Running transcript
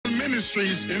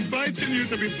Ministries inviting you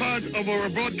to be part of our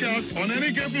broadcast on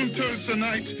any given Thursday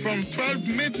night from 12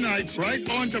 midnight right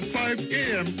on to 5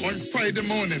 a.m. on Friday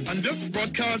morning. And this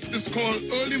broadcast is called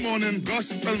Early Morning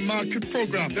Gospel Market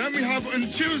Program. Then we have on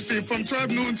Tuesday from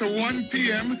 12 noon to 1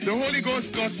 p.m. the Holy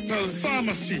Ghost Gospel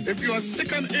Pharmacy. If you are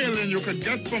sick and ailing, you could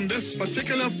get from this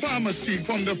particular pharmacy,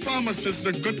 from the pharmacist,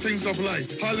 the good things of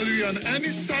life. Hallelujah. And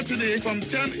any Saturday from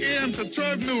 10 a.m. to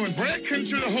 12 noon, break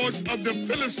into the house of the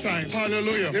Philistines.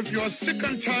 Hallelujah. If you are sick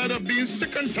and tired of being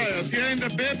sick and tired, hearing the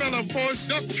babel of false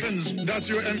doctrines that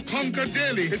you encounter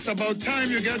daily, it's about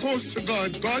time you get close to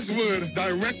God, God's word,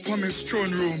 direct from his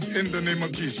throne room, in the name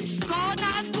of Jesus. God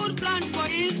has good plans for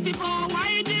his people.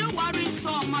 Why do you worry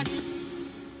so much?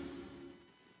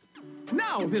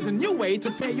 Now there's a new way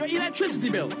to pay your electricity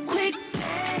bill. Quick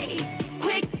pay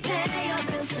your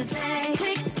bills today.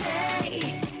 Quick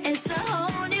pay, it's a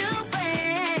whole new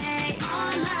way.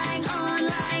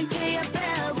 Online, pay your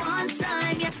bill one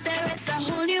time. Yes, there is a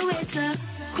whole new way to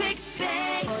quick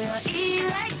pay for your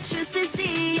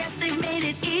electricity. Yes, they made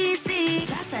it easy.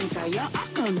 Just enter your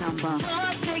account number,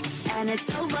 4 clicks, and it's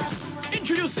over.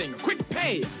 Introducing Quick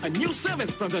Pay, a new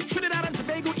service from the Trinidad and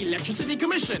Tobago Electricity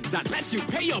Commission that lets you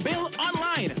pay your bill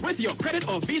online with your credit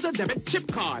or Visa debit chip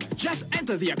card. Just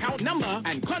enter the account number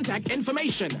and contact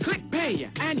information. Click Pay,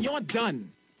 and you're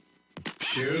done.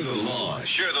 Share the live.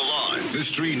 Share the live. The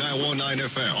Street 919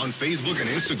 FM on Facebook and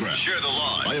Instagram. Share the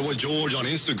live. Iowa George on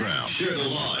Instagram. Share the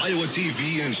live. Iowa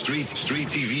TV and Street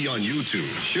TV on YouTube.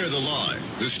 Share the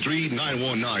live. The Street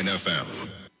 919 FM.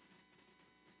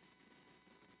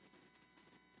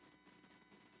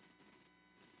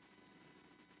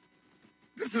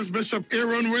 This is Bishop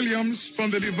Aaron Williams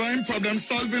from the Divine Problem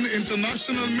Solving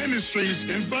International Ministries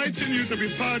inviting you to be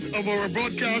part of our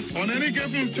broadcast on any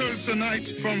given Thursday night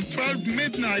from 12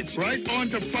 midnight right on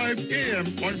to 5 a.m.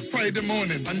 on Friday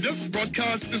morning. And this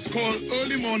broadcast is called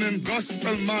Early Morning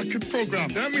Gospel Market Program.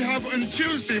 Then we have on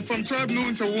Tuesday from 12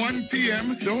 noon to 1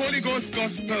 p.m. the Holy Ghost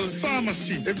Gospel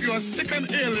Pharmacy. If you are sick and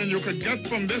ailing, you could get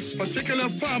from this particular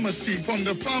pharmacy, from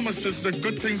the pharmacist, the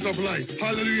good things of life.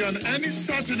 Hallelujah. And any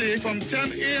Saturday from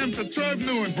 10 a.m. to 12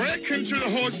 noon, break into the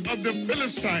house of the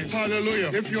Philistines.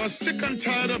 Hallelujah. If you are sick and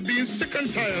tired of being sick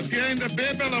and tired, hearing the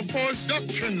babel of false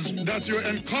doctrines that you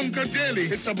encounter daily,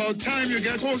 it's about time you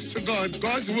get close to God,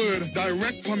 God's word,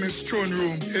 direct from his throne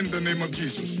room, in the name of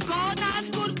Jesus. God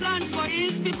has good plans for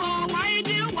his people. Why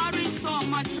do you worry so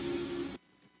much?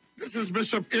 This is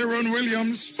Bishop Aaron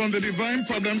Williams from the Divine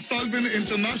Problem Solving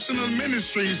International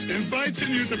Ministries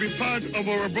inviting you to be part of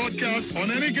our broadcast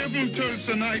on any given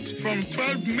Thursday night from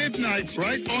 12 midnight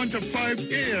right on to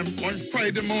 5 a.m. on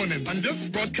Friday morning. And this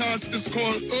broadcast is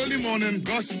called Early Morning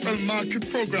Gospel Market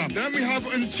Program. Then we have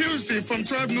on Tuesday from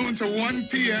 12 noon to 1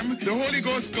 p.m. the Holy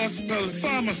Ghost Gospel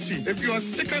Pharmacy. If you are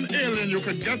sick and ailing, you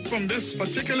could get from this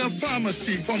particular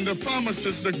pharmacy, from the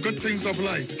pharmacist, the good things of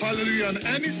life. Hallelujah. And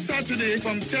any Saturday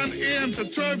from 10 a.m. to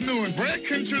 12 noon,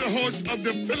 break into the house of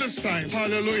the Philistines.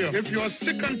 Hallelujah. If you are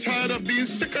sick and tired of being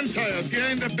sick and tired,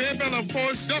 hearing the babel of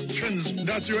false doctrines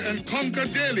that you encounter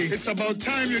daily, it's about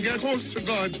time you get close to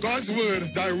God, God's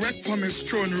word, direct from his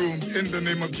throne room, in the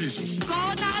name of Jesus.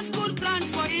 God has good plans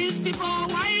for his people.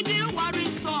 Why do you worry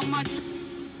so much?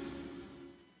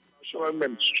 National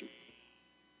Ministry,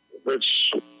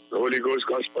 which the Holy Ghost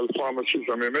Gospel Pharmacies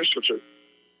and Ministry.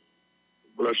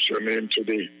 Bless your name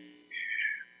today.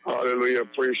 Hallelujah.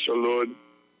 Praise the Lord.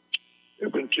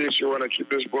 If in case you want to keep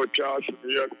this broadcast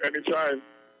here at any time,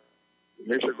 you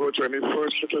need to go to any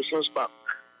First Citizens Bank.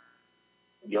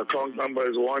 The account number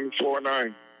is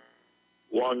 149-1461.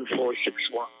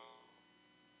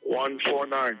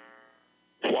 149-1461.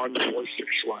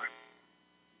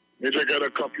 You need to get a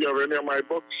copy of any of my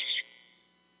books.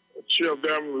 3 of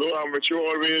them, Lo, I'm with you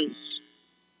always.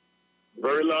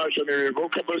 Very large and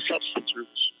irrevocable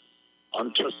substitutes.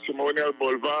 On Testimonial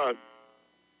Boulevard,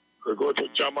 we go to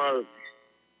Jamal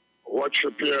Watch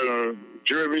Repair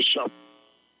Jewelry Shop.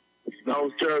 It's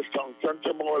downstairs, Town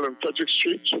Center Mall on Frederick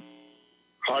Street.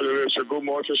 Hallelujah, so go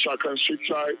more to Shotgun Street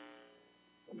side.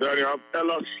 Then you have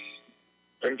Ellis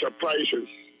Enterprises.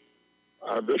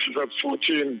 This is at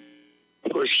 14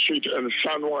 First Street in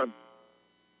San Juan.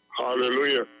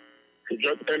 Hallelujah. You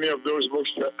get any of those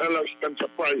books to Ellis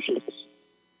Enterprises.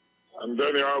 And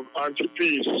then you have Auntie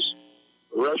Peace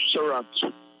Restaurant,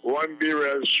 1B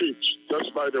Rail Street,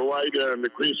 just by the Y there and the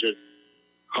creases.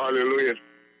 Hallelujah.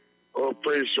 Oh,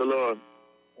 praise the Lord.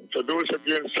 And for those of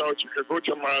you in South, you can go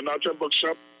to Maranatha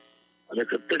Bookshop and you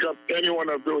can pick up any one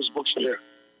of those books there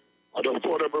at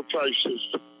affordable prices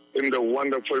in the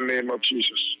wonderful name of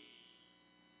Jesus.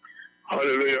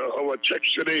 Hallelujah. Our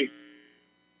text today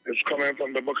is coming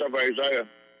from the book of Isaiah,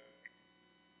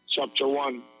 chapter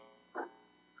 1.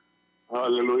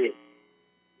 Hallelujah.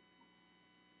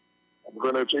 I'm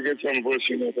going to take it from verse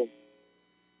 11.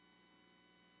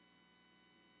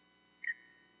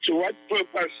 To what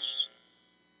purpose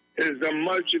is the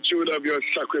multitude of your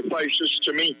sacrifices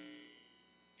to me,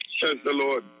 says the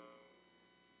Lord.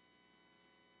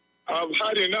 I've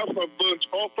had enough of burnt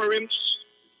offerings,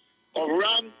 of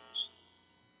rams,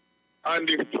 and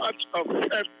the fat of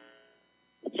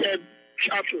fed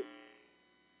cattle.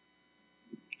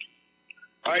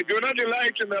 I do not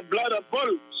delight in the blood of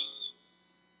bulls,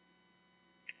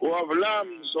 or of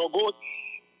lambs or goats.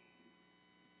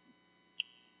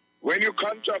 When you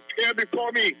come to appear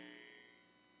before me,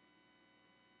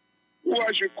 who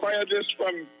has required this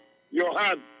from your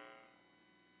hand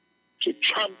to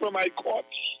trample my courts?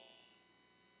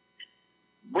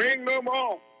 Bring no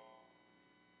more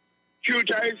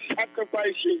futile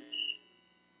sacrifices.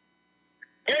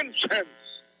 Incense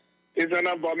is an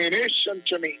abomination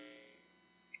to me.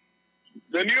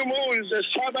 The new moons, the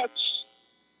Sabbaths,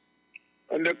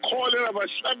 and the calling of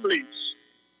assemblies.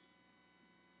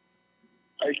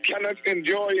 I cannot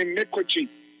endure iniquity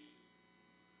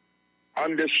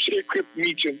and the sacred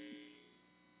meeting.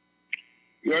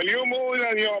 Your new moon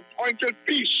and your appointed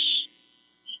feast,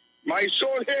 my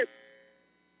soul hates.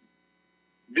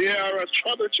 They are a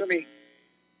trouble to me.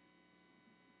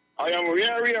 I am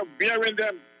weary of bearing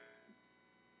them.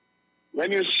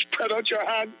 When you spread out your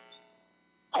hand,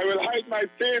 I will hide my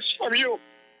face from you.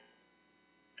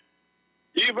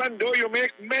 Even though you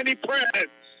make many prayers,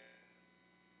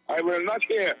 I will not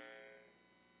hear.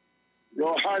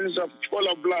 Your hands are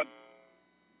full of blood.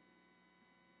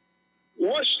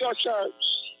 Wash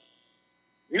yourselves.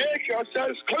 Make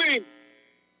yourselves clean.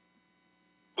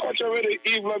 Put away the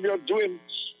evil of your doings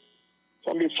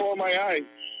from before my eyes.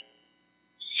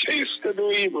 Cease to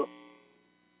do evil.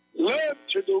 Learn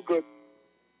to do good.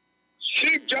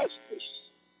 Seek justice.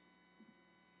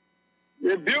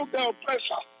 Rebuke the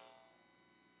oppressor.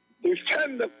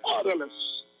 Defend the fatherless.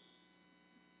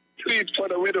 Plead for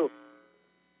the widow.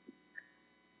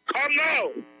 Come now,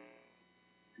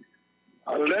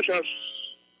 and let us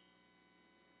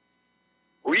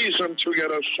reason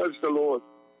together, says the Lord.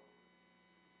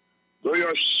 Though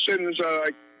your sins are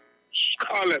like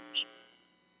scarlet,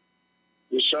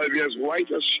 they shall be as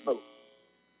white as snow.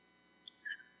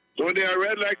 Though they are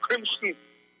red like crimson,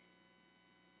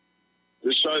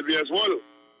 they shall be as wool.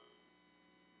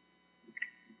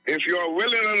 If you are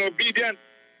willing and obedient,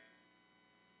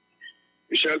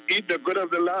 you shall eat the good of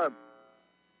the land.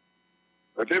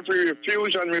 But if you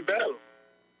refuse and rebel,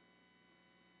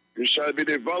 you shall be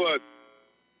devoured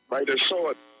by the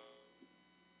sword.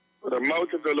 For the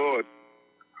mouth of the Lord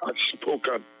hath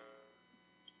spoken.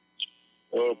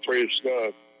 Oh, praise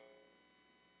God.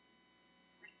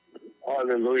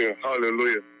 Hallelujah,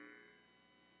 hallelujah.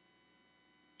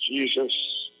 Jesus.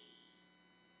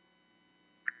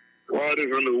 God is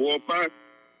on the warpath.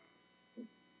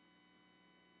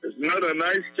 It's not a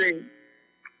nice thing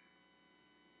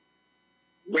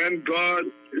when God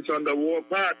is on the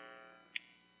warpath.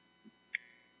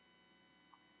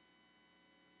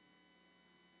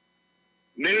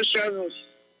 Nations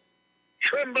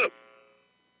tremble.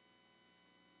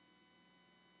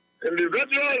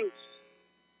 Individuals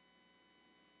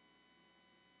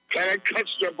cannot catch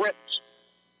their breath.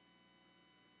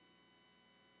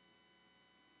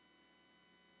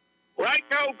 Right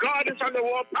now, God is on the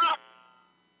warpath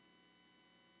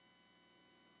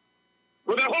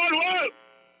with the whole world.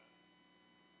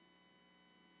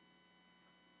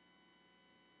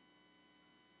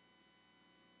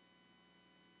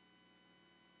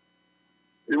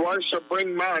 He wants to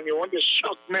bring man, he wants to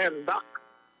shock man back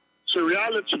to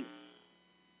reality.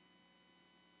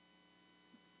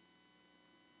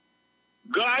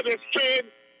 God is saying,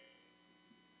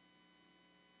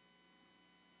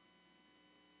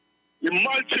 the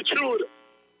multitude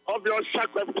of your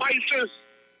sacrifices,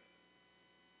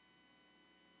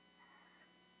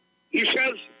 he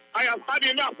says, I have had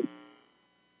enough.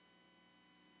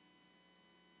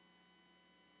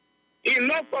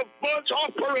 Enough of burnt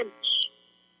offerings.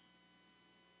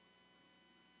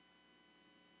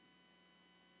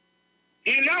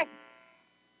 Enough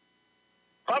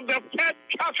of the fat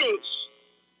cattle.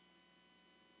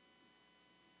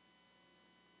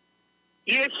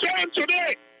 He is saying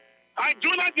today, I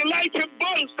do not delight in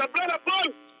bulls, the blood of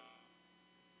bulls,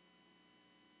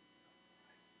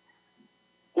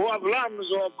 or of lambs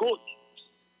or goats.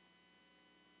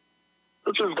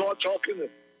 This is God talking.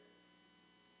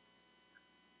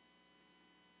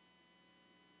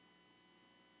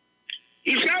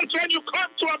 He says when you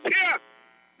come to appear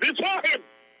before him,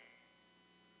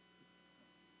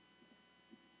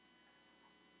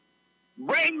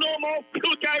 Bring no more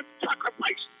futile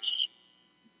sacrifices.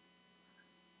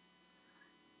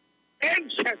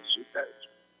 Incense, he says,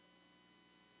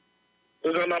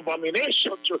 is an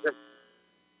abomination to him.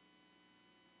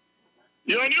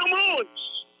 Your new moons,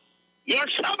 your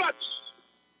Sabbaths,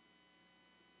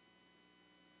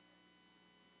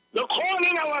 the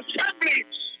calling of assemblies,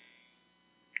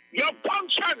 your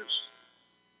functions.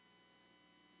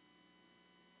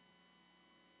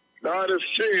 God is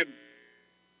saying,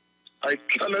 I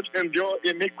cannot endure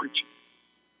iniquity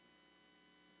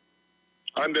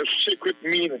and the secret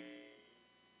meaning.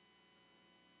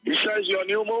 Besides your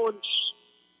new moons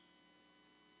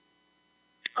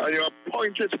and your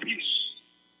appointed feasts,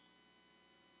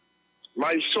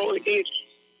 my soul hates.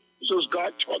 This is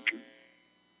God talking.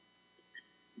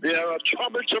 They are a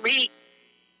trouble to me.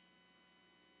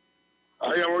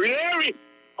 I am weary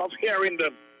of hearing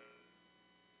them.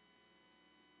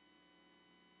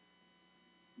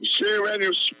 You say when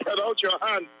you spread out your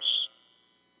hands,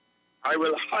 I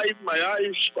will hide my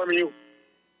eyes from you.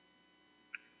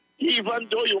 Even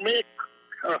though you make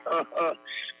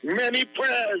many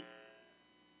prayers,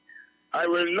 I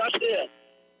will not hear.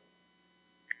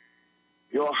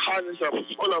 Your hands are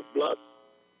full of blood.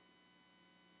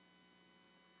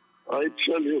 I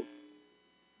tell you.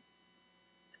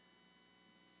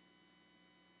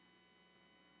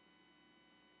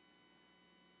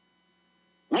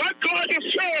 What God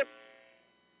is saying,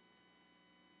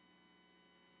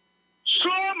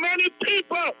 so many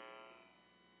people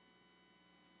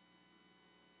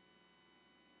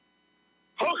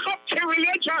hook up to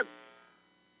religion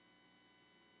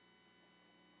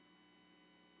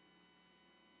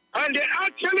and they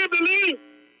actually believe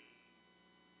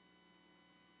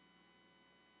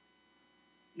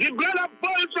the blood of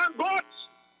bulls and goats.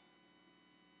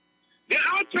 They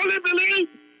actually believe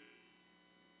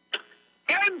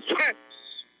incense.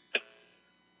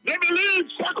 They believe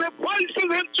sacrifices in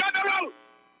general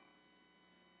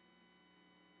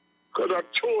could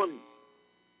atone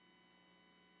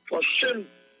for sin.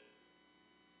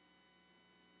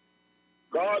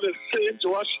 God is saying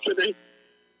to us today,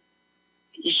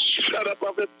 he's fed up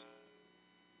of it.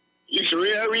 He's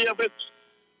weary of it.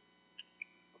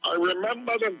 I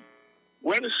remember them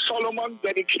when Solomon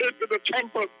dedicated the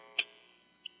temple.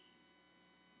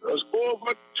 There was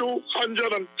over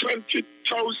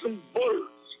 220,000 bulls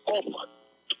offered.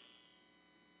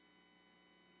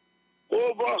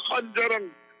 Over 100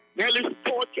 and nearly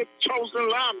 40,000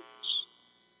 lambs.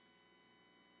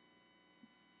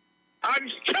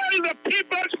 And still the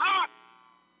people's heart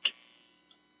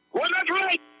were not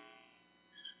right.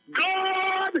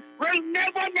 God will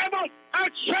never, never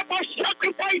accept a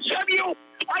sacrifice from you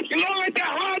as long as your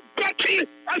heart dirty,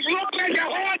 as long as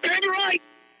your heart ain't right.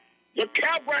 You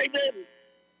can't right in.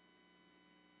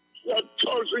 That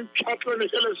 1,000 cattle in the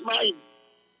hill is mine.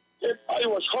 If I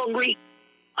was hungry,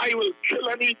 I will kill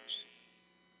and eat.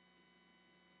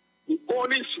 The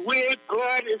only way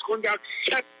God is going to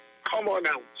accept, come on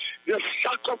now, the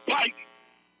sacrifice.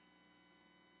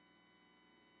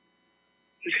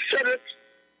 He said it,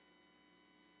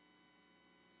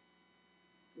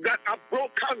 that a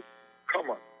broken, come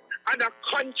on, and a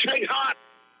contrite heart,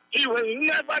 he will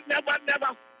never, never,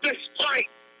 never despise.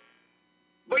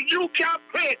 But you can't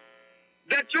pray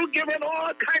that you're giving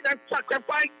all kind of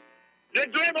sacrifice. You're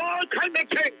doing all kind of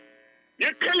things.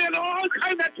 You're killing all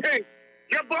kind of things.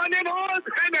 You're burning all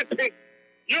kind of things.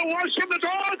 You're worshiping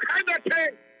all kind of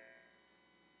things.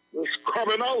 You're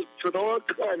coming out with all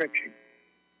kind of things.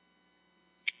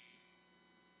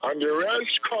 And the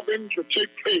rest coming to take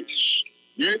place.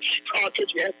 You ain't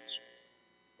started yet.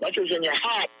 That is in your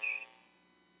heart.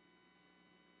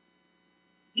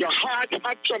 Your heart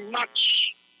had to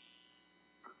match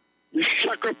the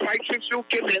sacrifices you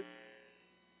give in.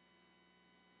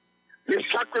 The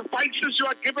sacrifices you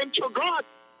are giving to God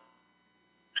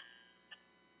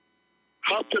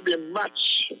have to be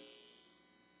matched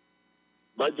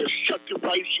by the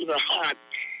sacrifice in the heart.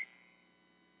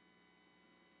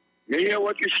 You hear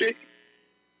what you say?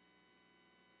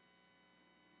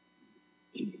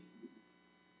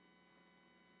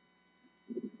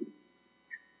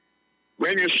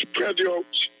 When you spread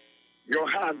out your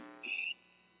hands,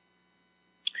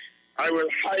 I will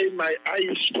hide my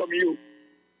eyes from you.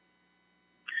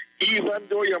 Even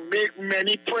though you make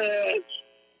many prayers,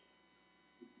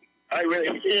 I will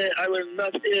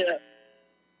not hear,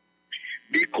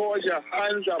 because your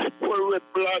hands are full with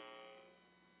blood.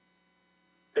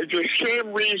 It's the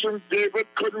same reason David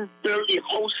couldn't build the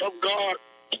house of God.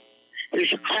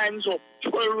 His hands were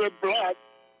full with blood.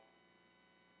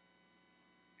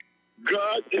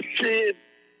 God is saying,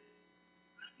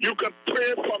 you can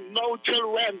pray from now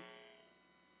till when?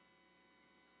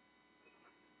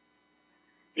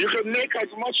 You can make as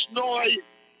much noise.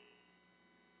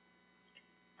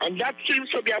 And that seems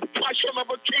to be a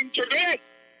fashionable thing today.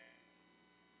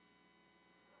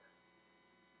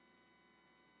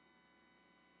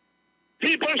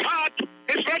 People's heart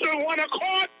is not in one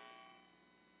accord.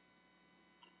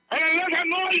 And a lot of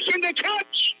noise in the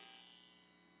church.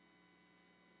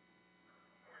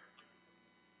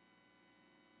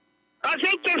 As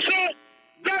if to say,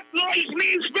 that noise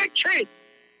means victory.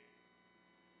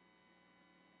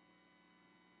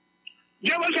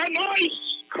 There was a noise.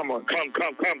 Come on, come.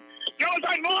 There was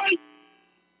a noise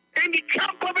in the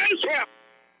camp of Israel.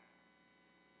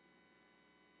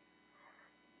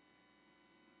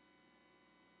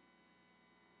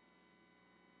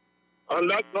 And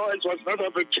that noise was not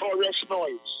a victorious noise.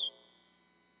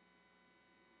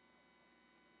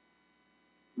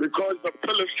 Because the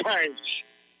Philistines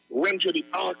went to the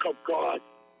ark of God.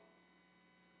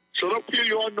 So don't feel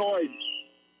your noise.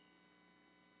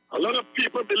 A lot of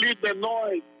people believe the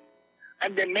noise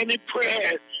and the many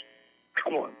prayers.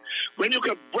 Come on. When you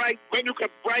can bribe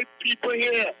people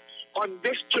here on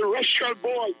this terrestrial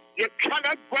board, you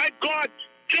cannot bribe God.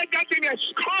 Get that in your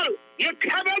skull. You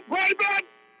cannot bribe them.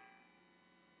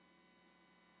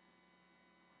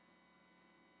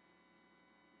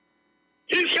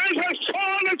 He says her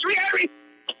soul is weary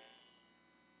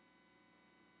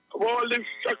of all these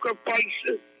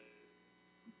sacrifices.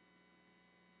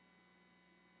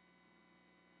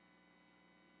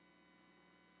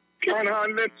 Can't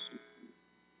handle it.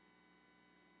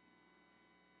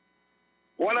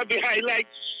 One of the highlights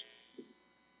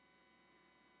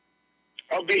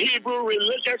of the Hebrew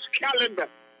religious calendar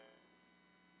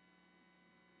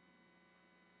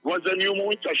was the New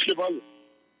Moon Festival.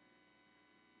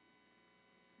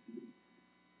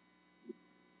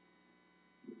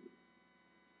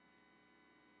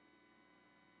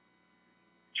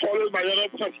 Followed by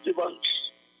other festivals.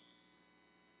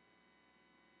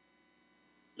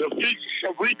 The Feast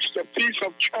of Weeks, the Feast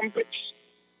of Trumpets,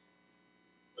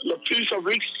 the Feast of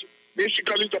Weeks,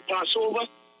 basically the Passover.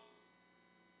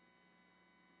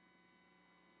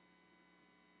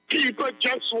 People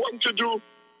just want to do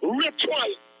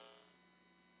ritual.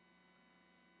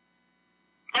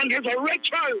 And it's a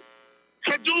ritual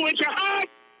to do with your heart.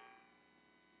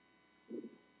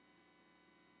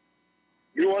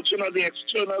 You want to know the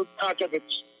external part of it,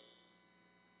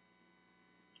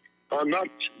 or not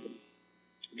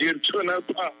the internal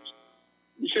part.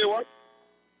 You say what?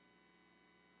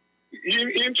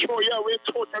 You didn't throw you away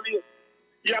totally.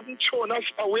 You haven't thrown us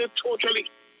away totally.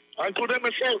 I told them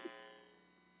myself.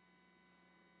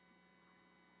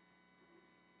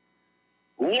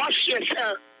 Wash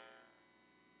yourself.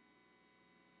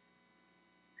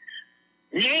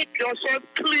 Make yourself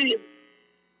clean.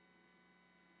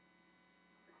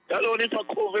 Not only for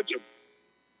COVID.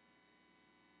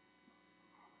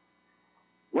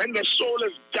 When the soul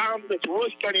is down, it's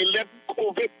worse than 11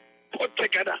 COVID put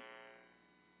together.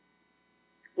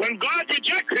 When God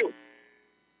rejects you,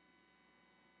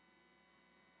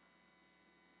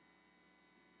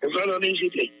 it's not an easy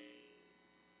thing.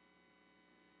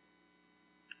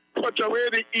 Put away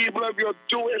the evil of your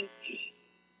doing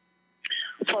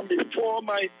from before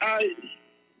my eyes.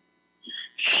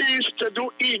 Cease to do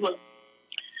evil.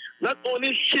 Not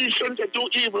only ceasing to do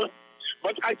evil,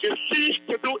 but I can cease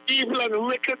to do evil and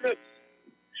wickedness.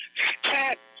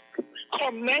 Start,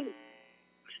 commence,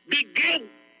 begin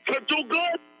to do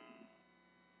good.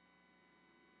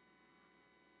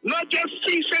 Not just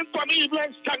ceasing from evil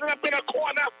and standing up in a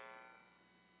corner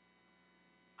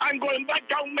and going back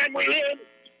down memory lane.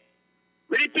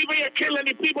 With the people you kill and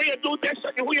the people you do this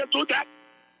and who you do that.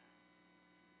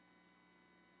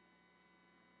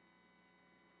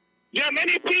 There are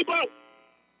many people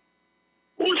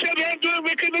who say they're doing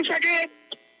wickedness again,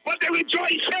 but they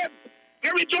rejoice in.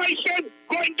 They rejoice in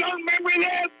going down memory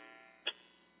lane.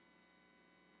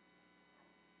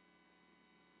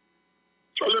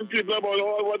 Telling people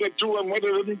about what they do and what they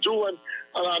didn't do and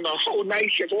how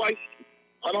nice it was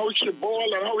and how she ball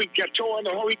and how we get on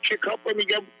and how we kick up when we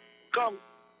get come.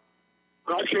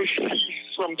 God says cease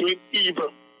from doing evil.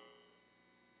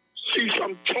 Cease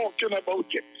from talking about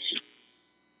it.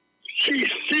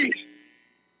 Cease.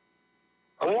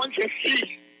 And once you cease,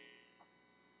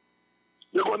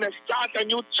 you're going to start a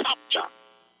new chapter.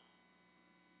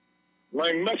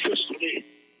 My message today.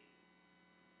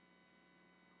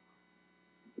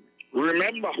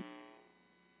 Remember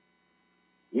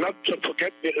not to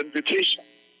forget the invitation.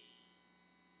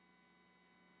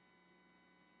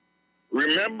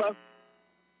 Remember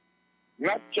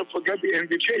not to forget the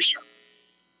invitation.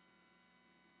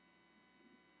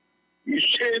 He's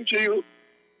saying to you,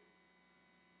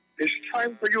 it's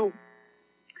time for you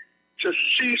to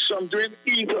cease from doing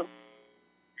evil.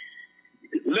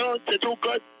 Learn to do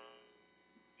good.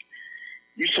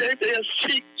 You say they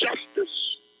seek justice.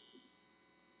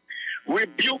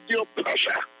 Rebuke the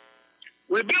oppressor.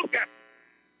 Rebuke them.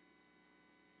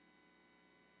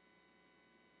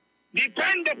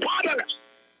 Defend the fatherless.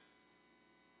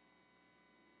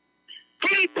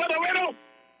 Plead for the widow.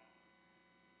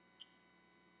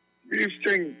 These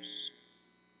things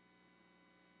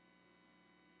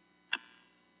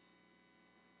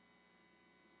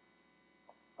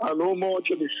are no more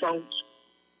to be found.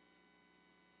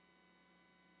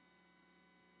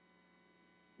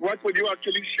 What would you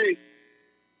actually say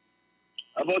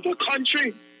about a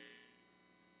country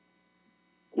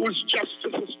whose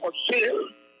justice is for sale?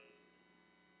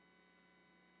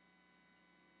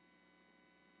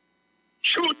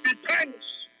 Truth depends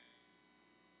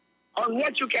on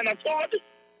what you can afford.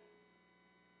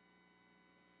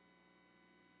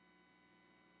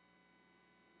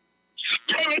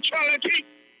 Spirituality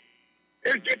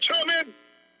is determined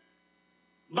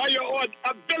by your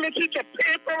ability to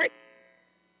pay for it.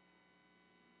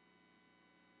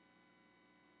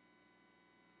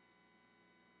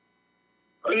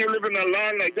 When you live in a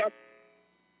land like that,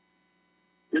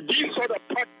 with these sort of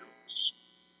patterns,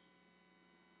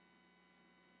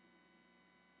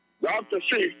 you have to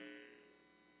see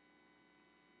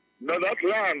that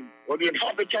land, or the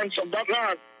inhabitants of that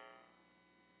land,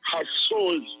 have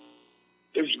sold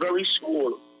its very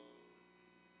soul.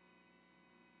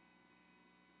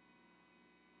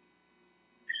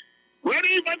 When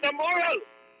even the moral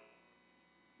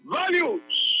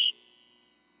values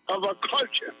of a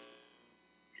culture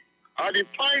are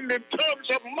defined in terms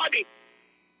of money,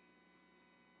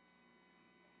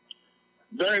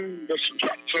 then the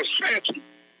society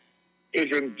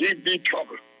is in deep, deep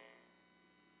trouble.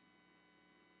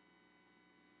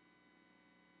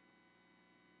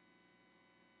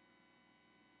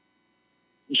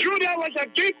 Judah was a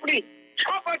deeply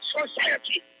troubled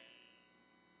society.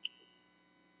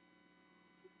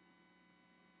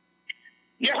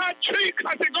 You had three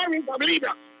categories of leaders: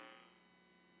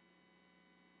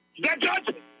 the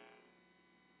judges,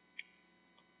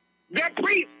 the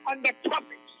priests, and the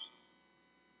prophets.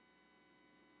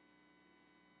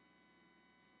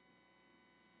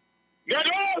 They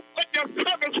all put their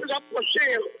services up for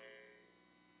sale.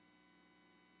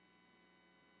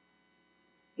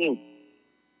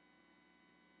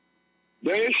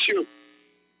 The issue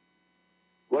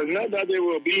was not that they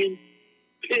were being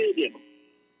paid in.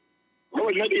 That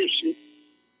was not the issue.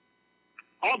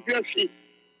 Obviously,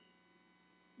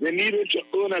 they needed to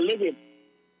earn a living,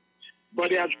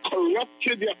 but they had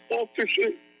corrupted their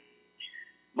offices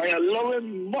by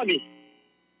allowing money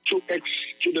to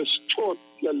distort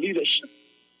their leadership.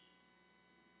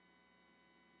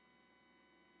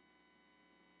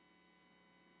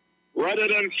 Rather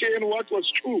than saying what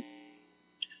was true,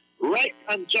 right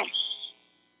and just,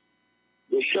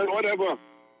 they said whatever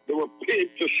they were paid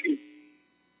to see.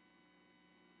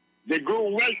 They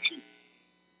grew wealthy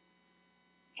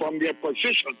from their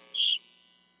positions,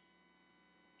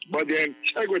 but their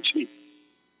integrity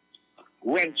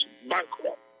went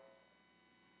bankrupt.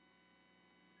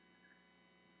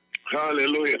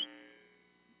 Hallelujah.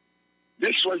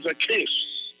 This was the case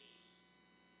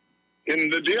in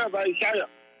the day of Isaiah.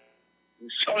 We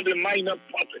saw the minor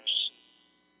prophets.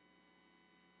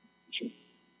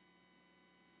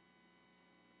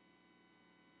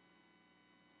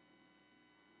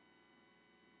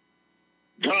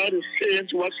 God is saying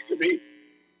to us today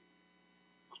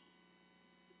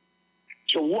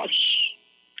to wash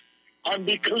and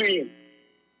be clean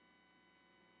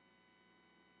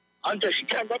and to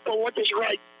stand up for what is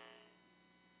right.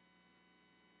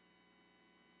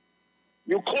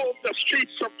 You comb the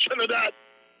streets of Trinidad,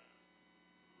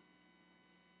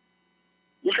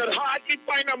 you can hardly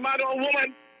find a man or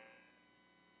woman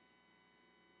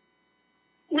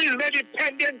who is not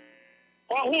dependent,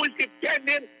 or who is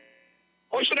dependent,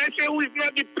 or should I say who is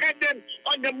not dependent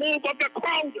on the move of the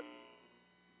crowd.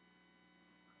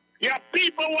 There are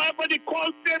people wherever the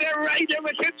crowd say they're right,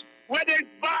 everything, whether it's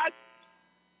bad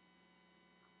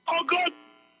or good.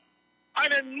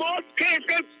 And in most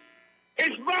cases,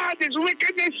 it's bad, it's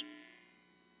wickedness.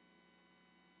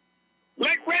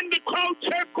 Like when the crowd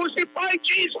said, crucify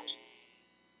Jesus.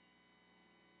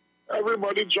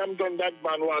 Everybody jumped on that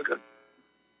bandwagon.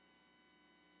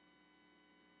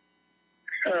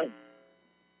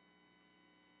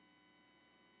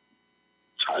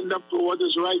 Stand up for what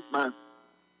is right, man.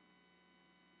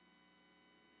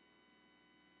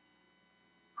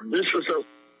 And this is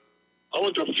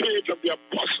out of faith of the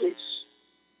apostles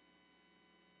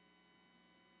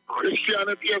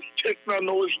Christianity has taken a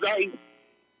nosedive.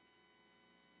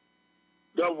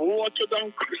 They have watered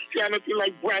down Christianity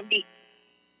like brandy.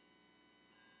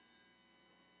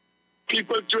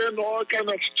 People doing all kind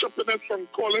of stupidness and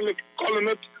calling it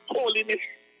holiness.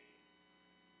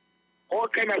 All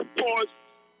kind of false,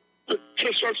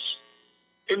 fictitious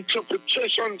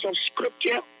interpretations of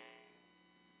scripture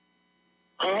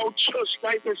and how church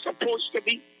life is supposed to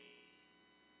be.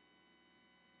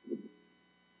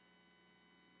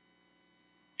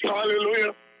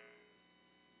 Hallelujah.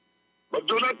 But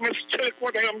do not mistake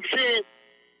what I am saying.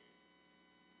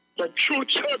 The true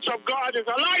church of God is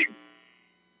alive.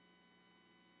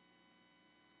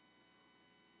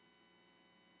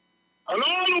 And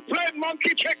all who played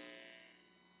monkey trick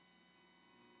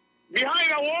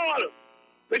behind a wall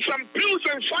with some pews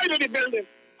inside of the building,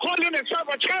 calling itself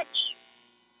a church,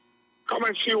 come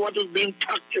and see what is being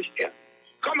practiced here.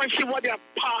 Come and see what they are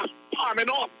palming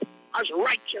off as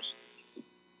righteous.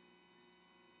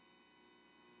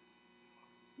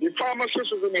 The pharmacist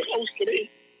is in the house today.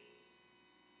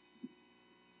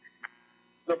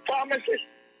 The pharmacist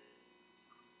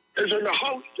is in the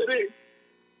house today.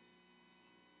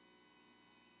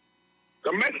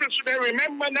 The message today,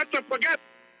 remember not to forget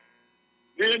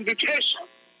the invitation.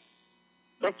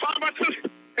 The pharmacist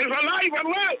is alive and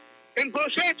well in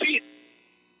verse 18.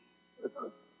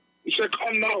 He said,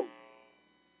 come now,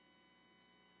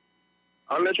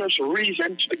 and let us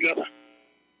reason together,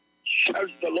 says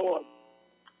the Lord.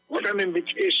 What an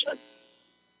invitation.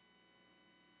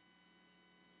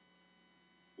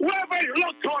 Whoever is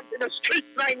locked on in the street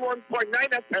 91.9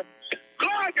 FM,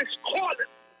 God is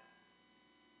calling.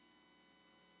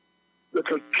 You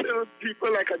can kill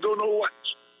people like I don't know what.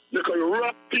 You can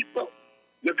rob people.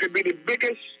 You can be the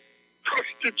biggest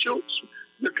prostitutes.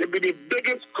 You can be the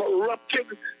biggest corrupted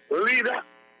leader.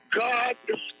 God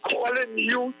is calling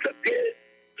you today.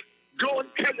 Don't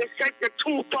tell yourself you're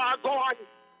too far gone.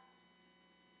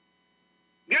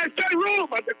 There's a room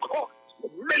at the court for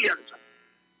millions.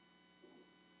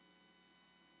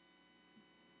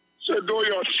 So though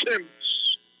your sins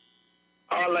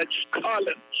are like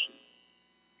scarlet,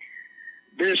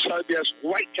 they shall be as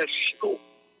white as snow.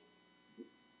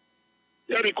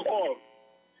 Hear the call.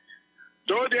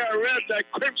 Though they are red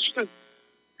like crimson,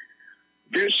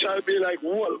 they shall be like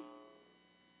wool.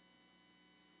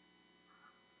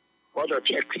 What a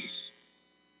text.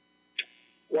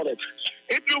 What a text.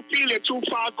 If you feel you're too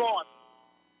far gone,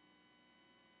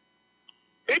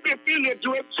 if you feel you're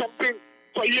doing something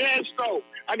for years now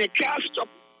and you can't stop,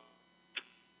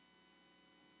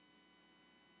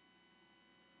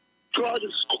 God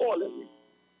is calling you.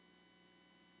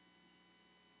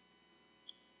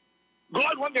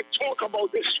 God wants to talk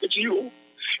about this with you.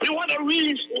 He wants to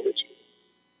reason with you.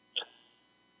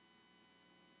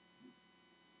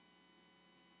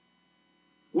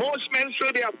 Most men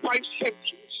say they have 5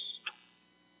 senses.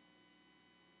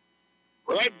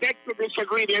 But I beg to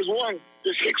disagree. There's one,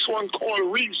 the 6th one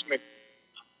called reasoning,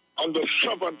 and the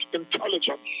 7th,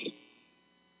 intelligence.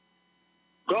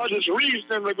 God is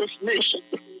reasoning with this nation.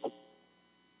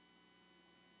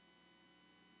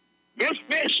 This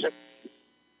nation,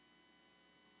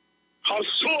 her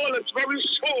soul, its very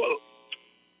soul,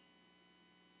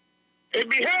 it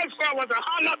behaves now as a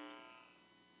harlot,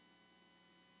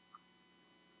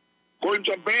 going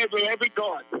to bed with every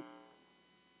God.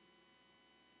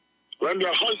 When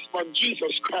your husband,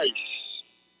 Jesus Christ,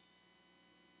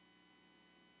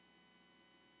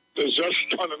 is just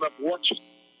standing up watching.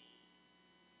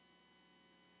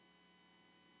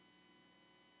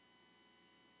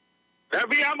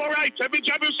 Every Amorite, every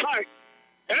Jebusite,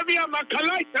 every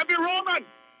Amalekite, every Roman,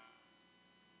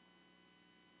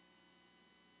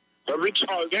 every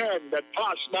Chaldean that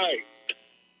passed by,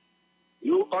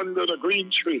 you under the green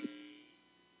tree,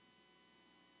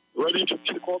 ready to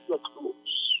take off your clothes.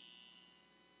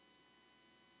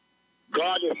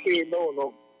 God is saying,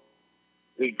 no.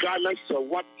 Regardless of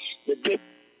what you did,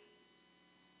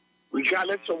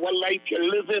 regardless of what life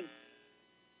you live in,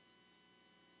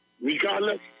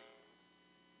 regardless,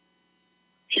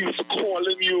 He's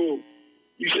calling you.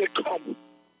 He said, come.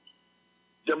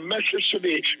 The message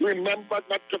today, remember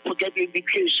not to forget the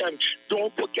invitation.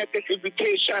 Don't forget this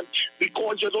invitation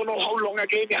because you don't know how long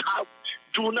again you have.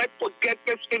 Do not forget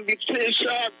this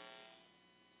invitation.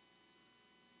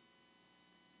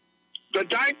 The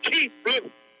dying thief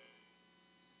lived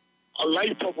a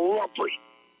life of robbery.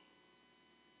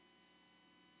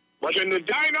 But in the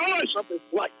dying hours of his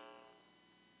life,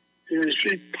 he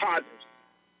received pardon.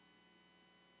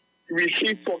 He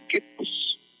received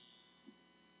forgiveness.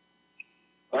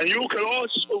 And you can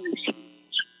also receive it.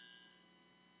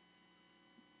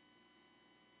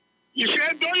 He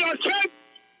said, though your sin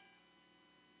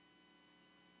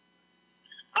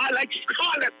are like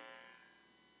scarlet,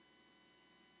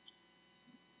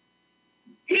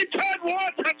 he turned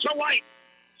water to wine.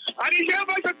 And he's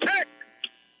able to take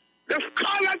the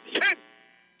scarlet sin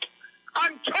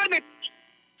and turn it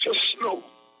to snow.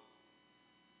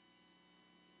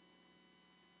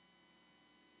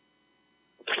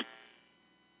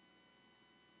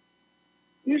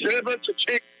 He's able to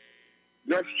take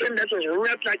your sin that is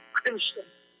red like crimson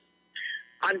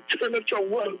and turn it to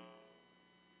wool.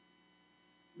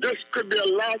 This could be a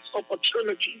last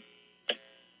opportunity.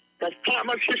 The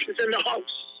pharmacist is in the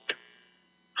house.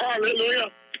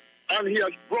 Hallelujah. And he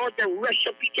has brought the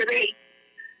recipe today.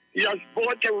 He has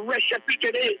brought the recipe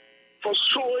today for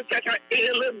souls that are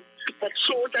ailing, for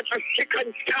souls that are sick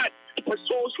and sad, for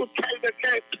souls who tell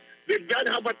themselves they don't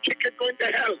have a ticket going to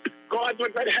hell. God will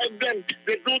not help them.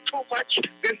 They do too much.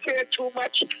 They say too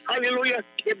much. Hallelujah.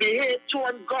 They behave too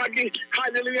ungodly.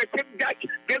 Hallelujah. Think that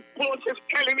this post is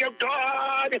telling you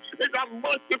God is a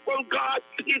merciful God.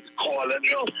 He's calling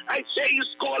you. I say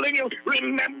he's calling you.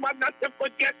 Remember not to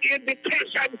forget the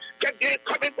invitation that they're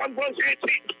coming from verse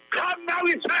 18. Come now,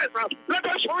 he says, let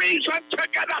us reason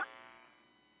together.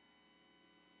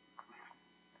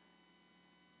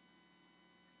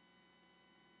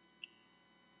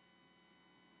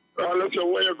 Regardless of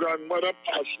where your grandmother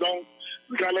passed down,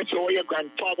 regardless of where your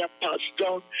grandfather passed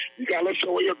down, regardless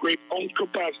of where your great uncle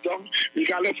passed down,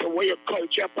 regardless of where your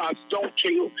culture passed down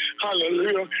to you.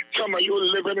 Hallelujah. Some of you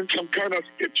living in some kind of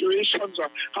situations.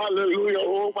 Hallelujah.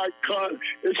 Oh my God.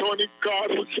 It's only God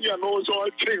who sees and knows all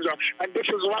things. And this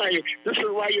is why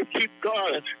you see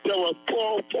God. There were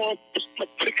four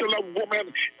particular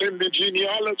women in the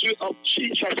genealogy of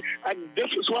Jesus. And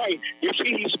this is why you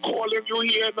see he's calling you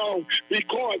here now,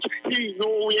 because he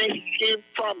knew where he came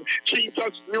from.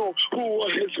 Jesus knew who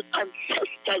were his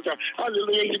ancestors.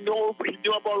 Hallelujah. He knew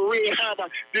about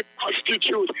Rahab, the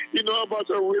prostitute. We know about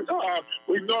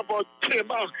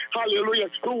Tamar. Hallelujah.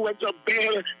 Who went to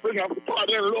bed with her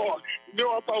father-in-law. You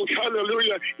know about,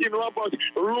 hallelujah, you know about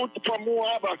Ruth from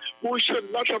Moab, who should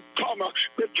not have come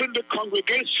within the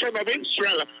congregation of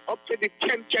Israel up to the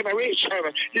 10th generation.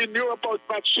 You knew about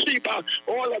Bathsheba.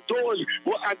 All of those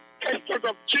were ancestors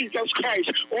of Jesus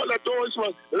Christ. All of those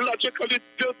were logically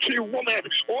dirty women.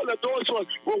 All of those were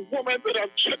women with a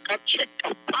check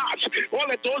past.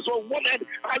 All of those were women,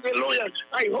 hallelujah.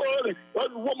 I heard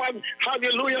one woman,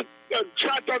 hallelujah,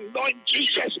 tried to anoint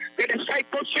Jesus. The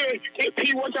disciples say if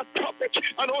he was a prophet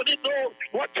and only know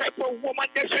what type of woman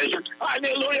this is,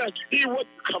 hallelujah, he would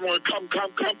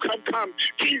come.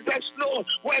 Jesus know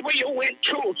whatever you went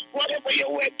through, whatever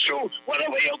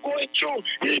you're going through,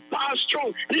 he passed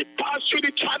through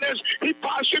the channels, he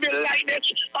passed through the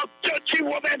lineage of dirty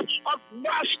women, of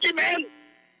nasty men.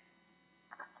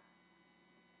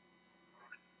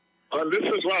 And this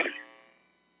is why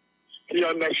he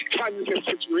understands the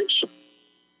situation.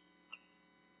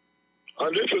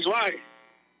 And this is why,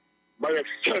 by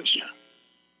extension,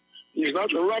 he's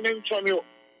not running from you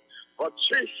or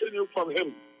chasing you from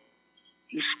him.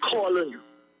 He's calling you.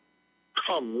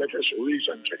 Come, let us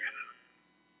reason together.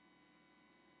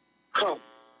 Come.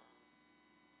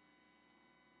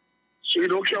 So you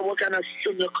don't care what kind of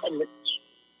sin you commit.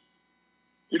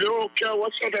 You don't care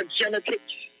what sort of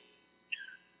genetics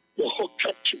you're hooked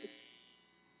up to.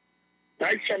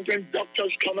 That's something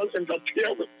doctors cannot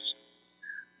interfere with.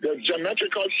 The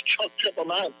genetical structure of a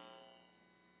man.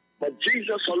 But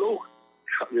Jesus alone,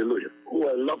 hallelujah, oh,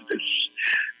 I love this.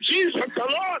 Jesus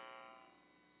alone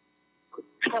could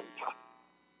tamper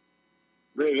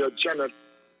with your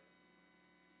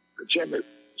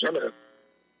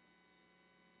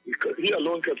he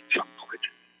alone could tamper with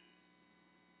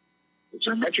the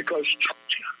genetical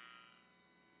structure.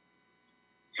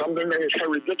 Something that is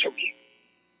hereditary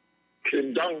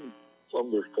came down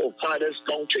from the forefathers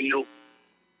down to you.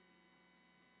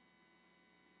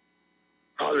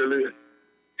 Hallelujah.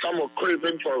 Some were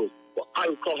craving for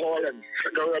alcohol and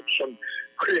cigarettes and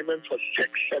craving for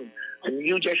sex and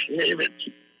you just name it.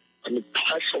 And it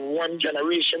passed from one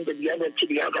generation to the other to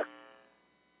the other.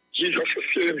 Jesus is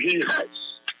saying he has,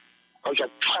 as a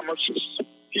pharmacist,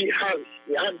 he has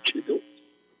the antidote.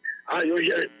 Are you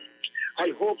hearing me?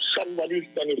 I hope somebody's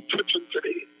benefiting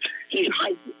today. He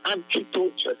has the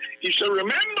antidote. He said,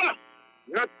 remember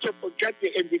not to forget the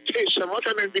invitation. What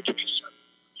an invitation.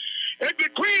 If the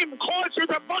queen calls you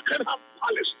to Buckingham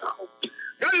Palace now,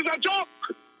 that is a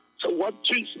joke. So what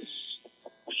Jesus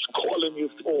is calling you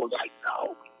for right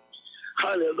now.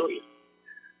 Hallelujah.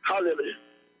 Hallelujah.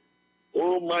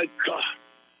 Oh my God.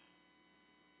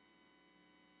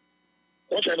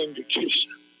 What an invitation.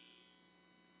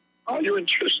 Are you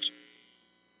interested?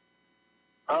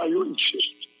 You insist.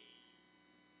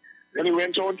 Then he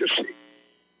went on to say,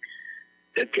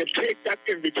 if you take that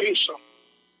invitation,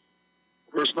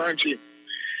 verse 19,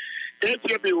 if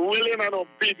you be willing and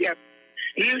obedient,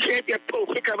 he didn't say if you're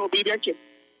perfect and obedient.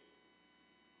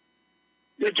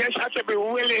 You just have to be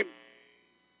willing.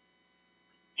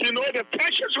 You know the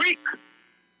flesh is weak.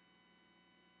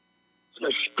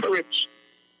 The spirit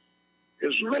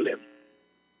is willing.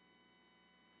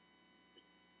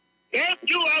 If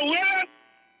you are willing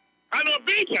and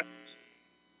obedient,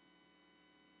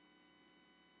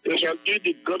 you shall eat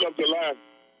the good of the land,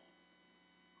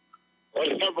 or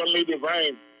heavenly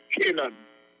divine Canaan,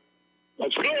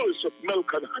 that flows with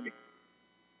milk and honey.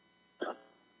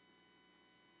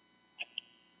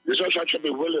 You just have to be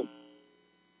willing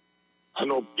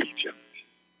and obedient.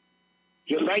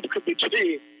 Your life could be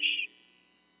changed.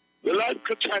 Your life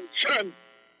could transcend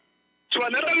to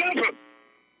another level.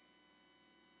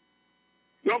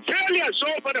 Your failures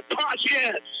over the past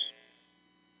years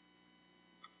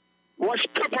was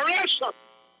preparation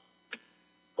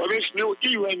for this new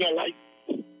era in your life.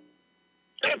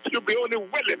 If you be only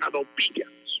willing and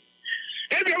obedient,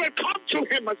 if you will come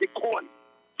to him as he called,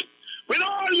 with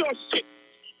all your sickness,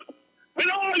 with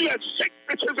all your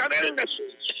sicknesses and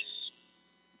illnesses,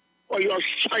 or your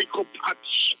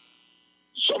psychopaths,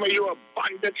 some of you are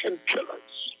bandits and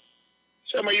killers,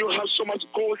 some of you have so much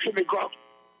gold in the ground.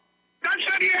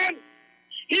 That's at the end.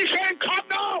 He's saying, come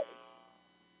now.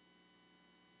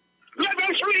 Let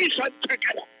us reason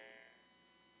together.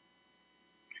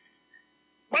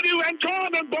 But he went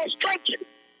on in verse 20.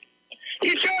 He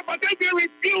said, but if you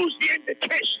refuse the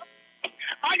invitation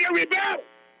and you rebel,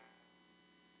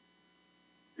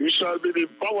 you shall be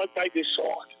devoured by the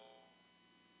sword.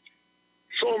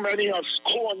 So many have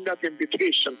scorned that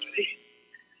invitation today.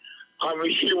 And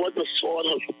we see what the sword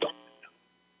has done.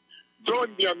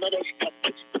 Don't be another step.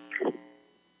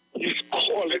 He's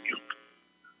calling you.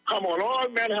 Come on, all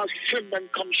men have sinned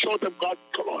and come short of God's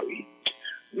glory.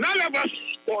 None of us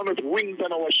born with wings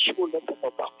on our shoulders from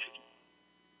above.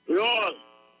 We all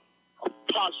are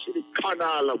passed through the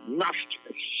canal of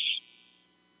nastiness.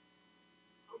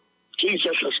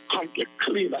 Jesus has come to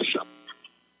clean us up.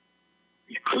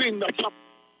 He cleaned us up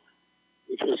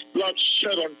with his blood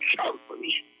shed on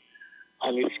Calvary.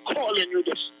 And he's calling you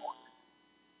this morning.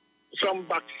 Some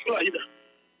backslider.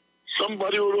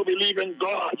 Somebody who don't believe in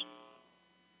God.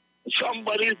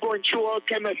 Somebody is going through all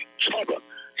kind of trouble.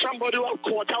 Somebody who have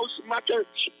courthouse matters.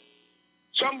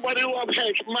 Somebody who have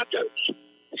health matters.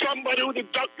 Somebody who the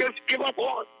doctors give up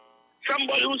on.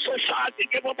 Somebody who society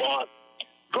give up on.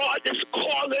 God is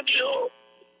calling you.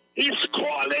 He's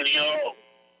calling you.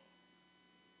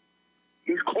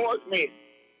 He called me.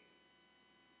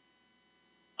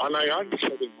 And I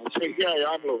answered him. I said, here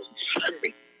I am, Lord. Send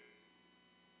me.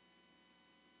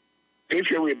 If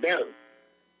you rebel,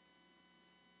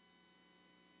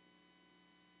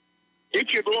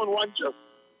 if you don't want to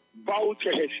bow to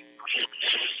his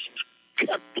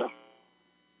scepter,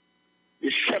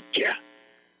 the scepter,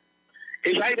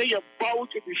 it's either you bow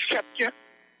to the scepter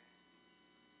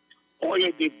or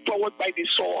you're devoured by the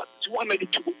sword. It's one of the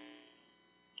two.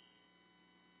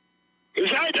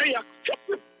 It's either you accept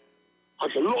him as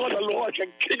the Lord of Lords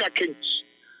and King of Kings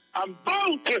and bow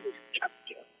to his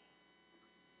scepter.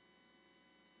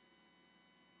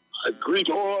 I greet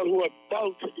all who are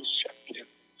bowed to the scepter.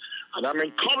 And I'm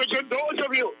encouraging those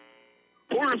of you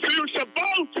who refuse to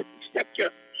bow to the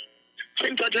scepter,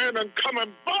 think again and come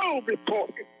and bow before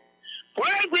him. For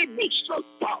every knee shall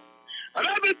bow, and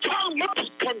every tongue must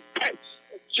confess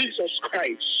that Jesus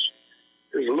Christ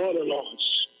is Lord of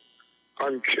Lords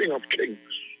and King of Kings.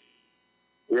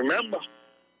 Remember,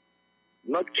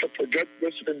 not to forget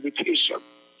this invitation.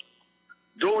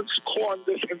 Don't scorn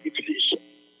this invitation.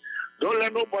 Don't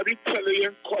let nobody tell you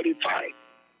you're qualified.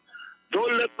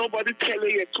 Don't let nobody tell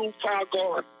you you're too far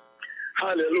gone.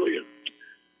 Hallelujah.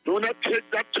 Do not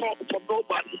take that talk from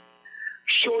nobody.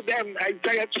 Show them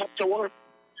Isaiah chapter 1.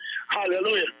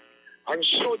 Hallelujah. And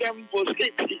show them verse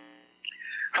 18.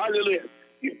 Hallelujah.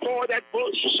 Before that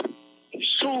verse, he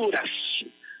showed us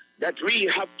that we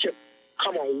have to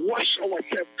come and wash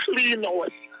ourselves, clean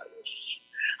ourselves.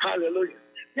 Hallelujah.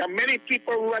 There are many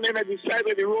people running at the side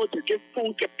of the road to give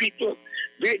food to people.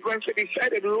 They're going to the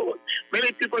side of the road.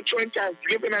 Many people trying to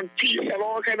give and peace and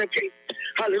all kind of things.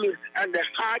 Hallelujah. And the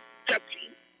heart dirty.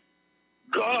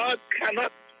 God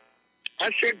cannot. I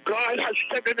said God has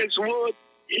said in his word,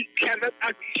 he cannot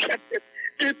accept it.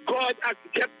 If God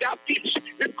accept that peace,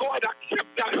 if God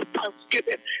accept that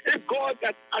thanksgiving, if God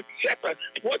accept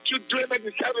what you're doing on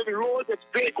the side of the road that's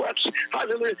backwards,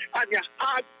 hallelujah, and your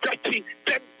heart dirty,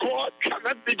 then God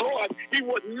cannot be God. He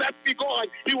would not be God.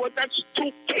 He would not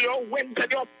stoop your winds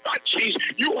and your batteries.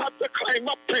 You have to climb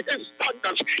up to his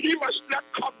standards. He must not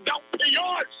come down to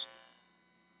yours.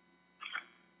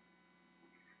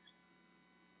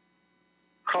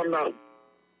 Come now.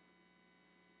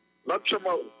 Not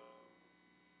tomorrow.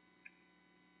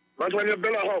 Not when you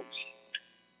build a house.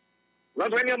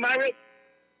 Not when you're married.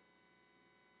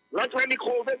 Not when the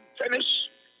COVID finishes.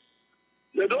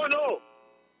 You don't know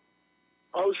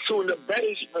how soon the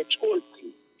bells may toll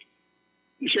you.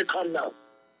 You should come now.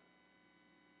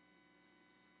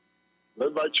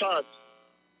 But by chance,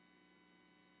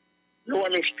 you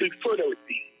want to speak further with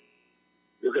me,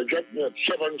 you can get me at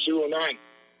 709-5759.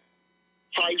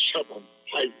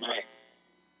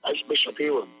 That's Bishop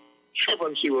Aaron.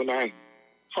 709-5759.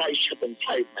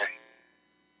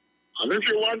 And if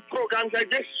you want programs like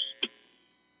this,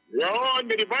 you're on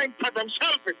the Divine Pattern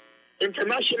Salvation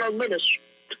International Ministry.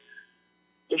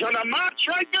 It's on a march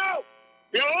right now.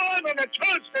 You're on a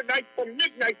Thursday night from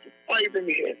midnight to 5 in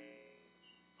the AM.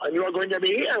 And you are going to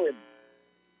be hearing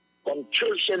from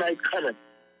Thursday night coming.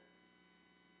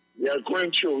 We are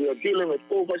dealing with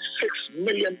over 6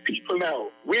 million people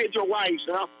now. Wage-wise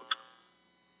in Africa.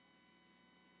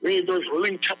 We those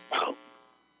linked up now.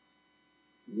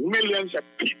 Millions of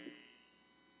people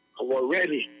have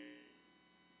already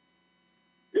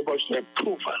give us the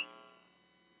approval.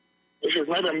 This is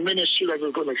not a ministry that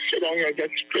is going to sit down here and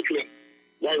get strickling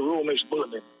while Rome is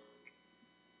burning.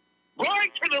 Go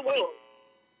into the world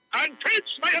and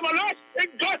preach my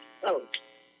everlasting gospel.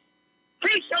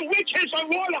 Preach the witches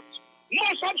and warlocks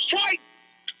must have strike.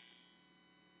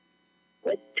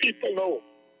 Let people know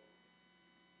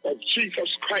that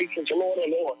Jesus Christ is Lord of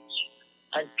Lords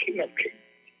and King of Kings.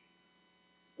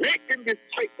 Making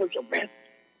disciples of men,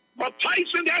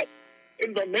 baptizing them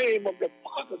in the name of the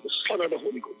Father, the Son, and the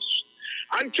Holy Ghost,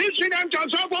 and teaching them to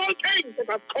observe all things that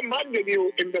I've commanded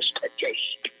you in the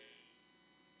Scriptures.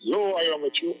 Lo, I am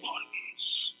with you always.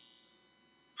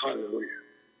 Hallelujah.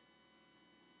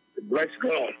 Bless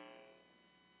God.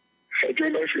 I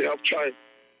don't know if we have time.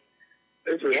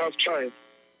 If we have time,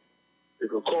 you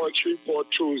can call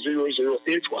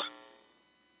 342-0081.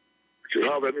 If you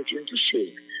have anything to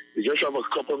say, we just have a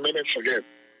couple minutes again.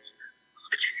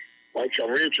 I can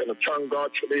reach and thank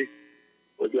God today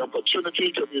for the opportunity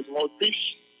to be in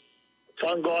mouthpiece.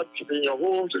 Thank God to be in your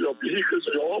homes, in your vehicles,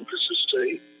 in your offices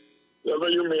today. Wherever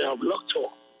you may have looked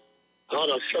for, God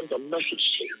has sent a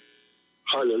message to you.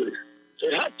 Hallelujah.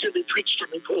 It had to be preached to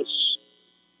me first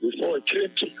before it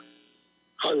came to you.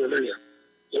 Hallelujah.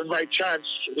 In my chance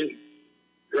today,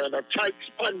 you're in a tight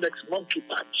spandex monkey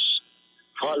pants.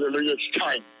 Hallelujah. It's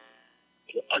time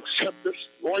to accept this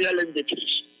royal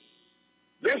invitation.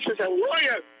 This is a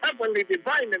royal, heavenly,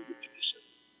 divine invitation.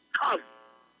 Come,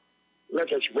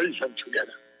 let us raise them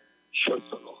together. Says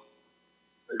the Lord.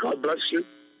 May God bless you.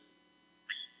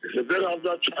 If you don't have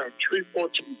that time,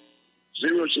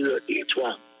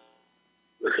 342-0081,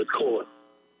 we could call.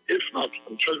 If not,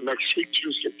 until next week,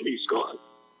 Tuesday, please God.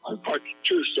 On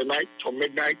Tuesday night from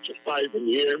midnight to 5 in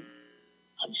the AM,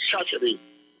 and Saturday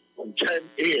from 10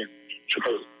 AM to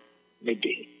 12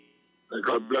 midday. May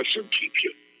God bless and keep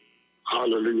you.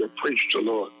 Hallelujah. Praise the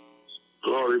Lord.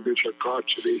 Glory be to God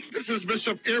today. This is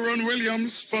Bishop Aaron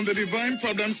Williams from the Divine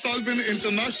Problem Solving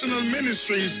International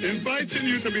Ministries, inviting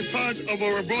you to be part of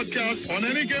our broadcast on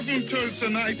any given Thursday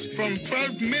night from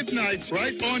 12 midnight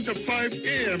right on to 5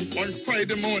 a.m. on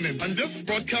Friday morning. And this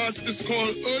broadcast is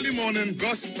called Early Morning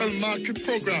Gospel Market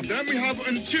Program. Then we have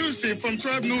on Tuesday from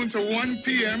 12 noon to 1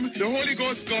 p.m. the Holy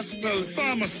Ghost Gospel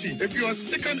Pharmacy. If you are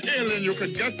sick and ailing, you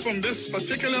can get from this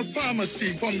particular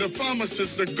pharmacy, from the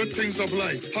pharmacist, the good things of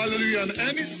life. Hallelujah.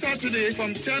 Any Saturday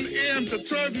from 10 a.m. to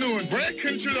 12 noon, break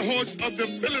into the house of the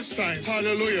Philistines.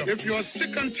 Hallelujah. If you are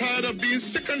sick and tired of being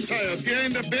sick and tired,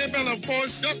 hearing the babel of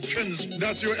false doctrines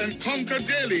that you encounter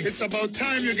daily, it's about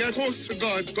time you get close to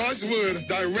God. God's word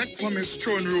direct from his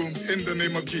throne room in the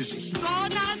name of Jesus.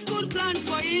 God has good plans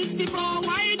for his people.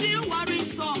 Why do you worry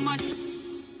so much?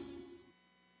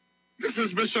 This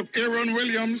is Bishop Aaron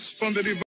Williams from the Divine